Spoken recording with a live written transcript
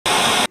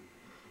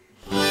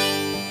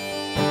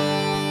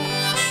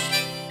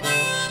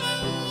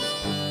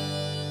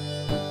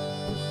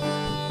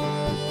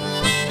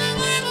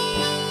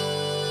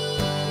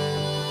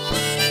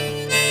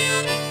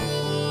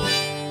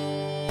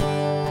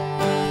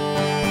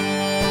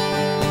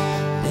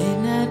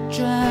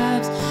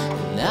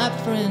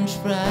French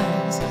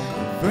fries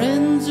and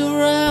friends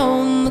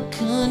around the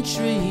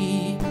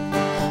country,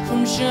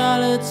 from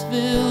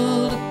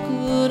Charlottesville to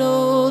good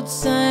old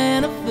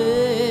Santa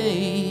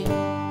Fe.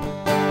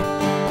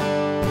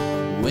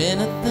 When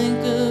I think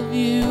of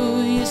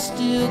you, you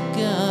still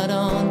got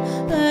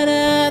on that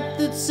hat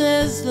that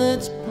says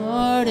let's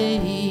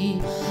party.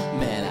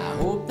 Man, I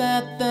hope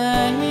that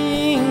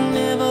thing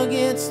never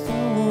gets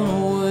thrown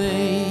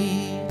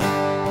away.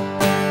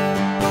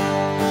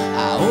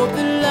 I hope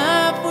that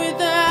life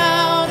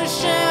without a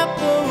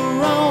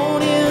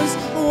chaperone is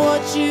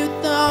what you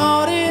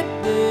thought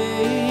it'd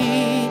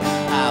be.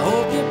 I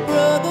hope your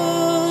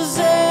brother's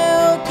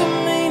El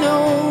Camino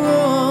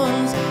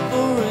runs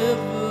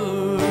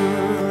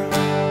forever.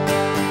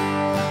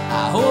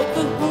 I hope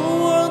the whole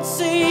world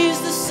sees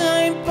the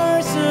same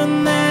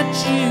person that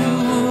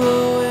you've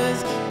always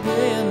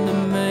been to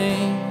me.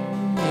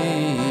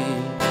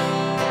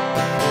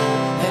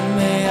 And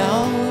may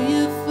all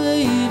your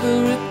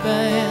favorite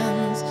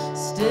bands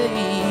stay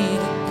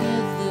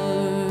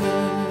together.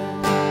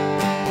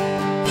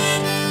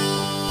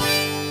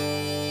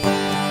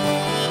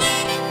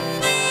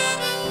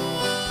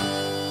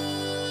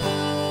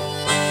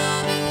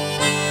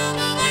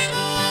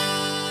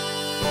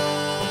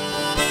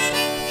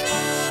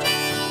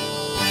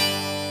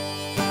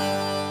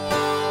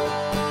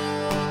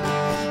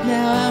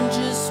 Now I'm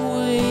just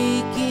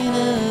waking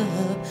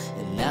up,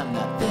 and I'm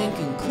not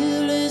thinking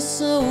clearly,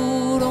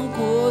 so don't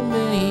quote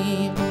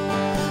me.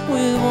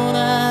 With one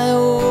eye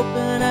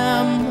open,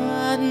 I'm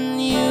writing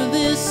you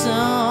this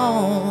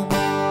song.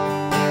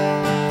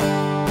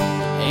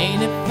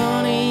 Ain't it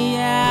funny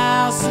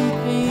how some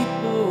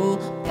people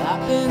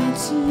pop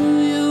into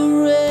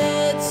your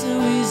red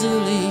so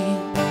easily?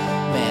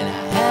 Man,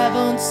 I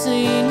haven't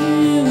seen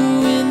you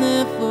in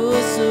there for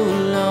so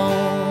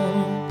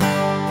long.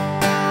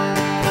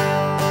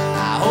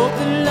 I hope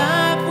that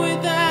life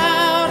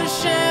without a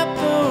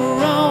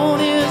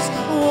chaperone is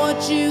what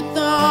you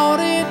thought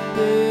it'd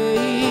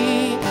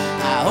be.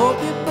 I hope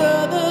your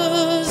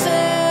brother's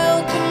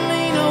El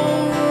Camino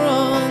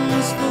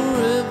runs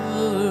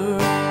forever.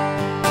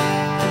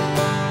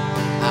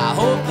 I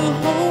hope the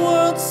whole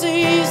world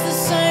sees the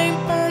same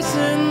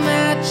person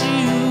that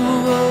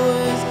you've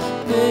always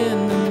been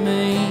to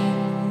me.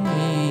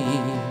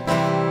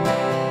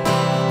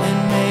 And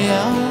may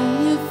all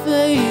your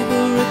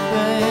favorite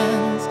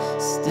bands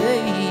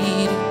stay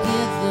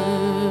together.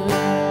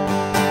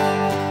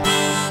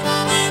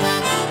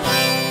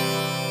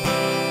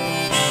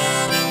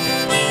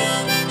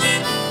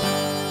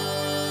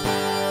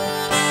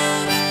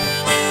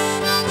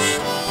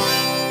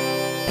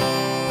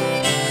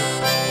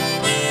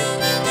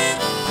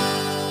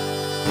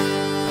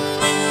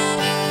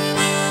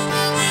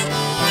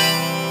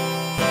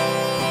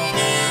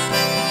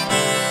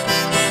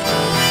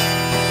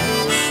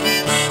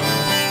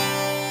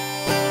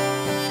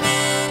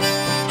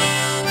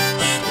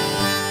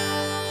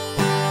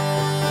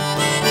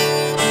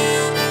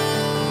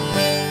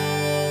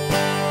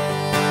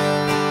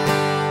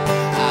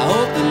 I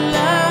hope that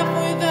life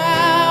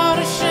without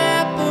a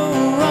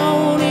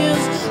chaperone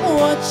is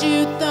what you